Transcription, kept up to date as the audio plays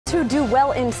who do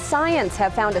well in science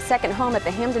have found a second home at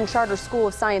the Hampden Charter School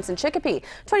of Science in Chicopee.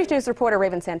 22 News reporter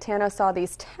Raven Santana saw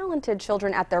these talented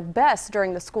children at their best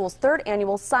during the school's third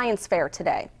annual science fair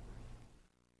today.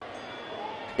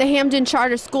 The Hampden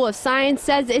Charter School of Science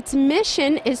says its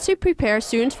mission is to prepare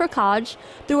students for college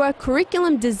through a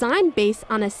curriculum designed based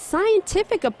on a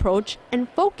scientific approach and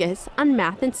focus on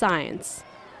math and science.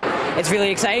 It's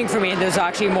really exciting for me. There's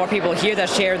actually more people here that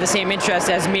share the same interests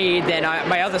as me than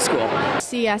my other school.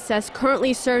 HCSS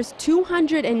currently serves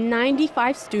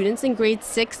 295 students in grades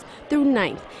 6th through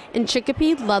 9th in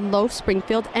Chicopee, Ludlow,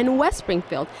 Springfield, and West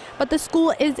Springfield. But the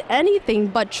school is anything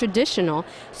but traditional.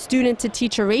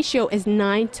 Student-to-teacher ratio is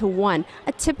 9-to-1.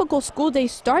 A typical school day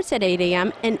starts at 8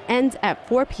 a.m. and ends at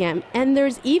 4 p.m., and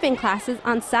there's evening classes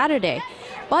on Saturday.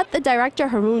 But the director,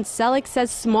 Haroon Selig, says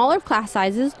smaller class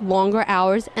sizes, longer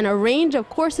hours, and a range of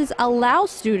courses allow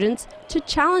students to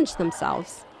challenge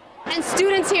themselves. And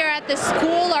students here at the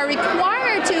school are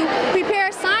required to prepare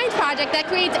a science project that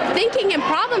creates thinking and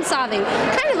problem solving,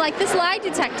 kind of like this lie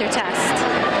detector test.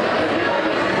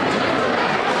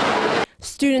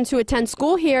 Students who attend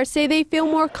school here say they feel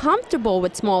more comfortable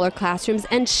with smaller classrooms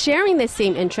and sharing the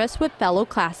same interests with fellow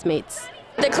classmates.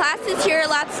 The classes here are a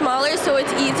lot smaller, so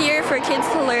it's easier for kids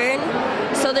to learn,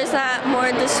 so there's not more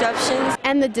disruptions.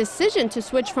 And the decision to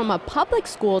switch from a public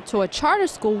school to a charter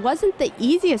school wasn't the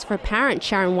easiest for parent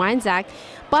Sharon Weinzak,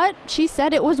 but she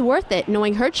said it was worth it,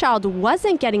 knowing her child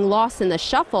wasn't getting lost in the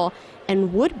shuffle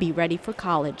and would be ready for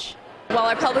college. While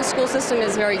our public school system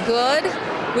is very good,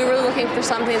 we were looking for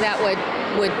something that would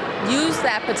use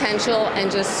that potential and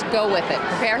just go with it,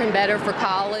 prepare him better for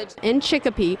college. In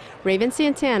Chicopee, Raven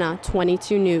Santana,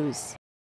 22 News.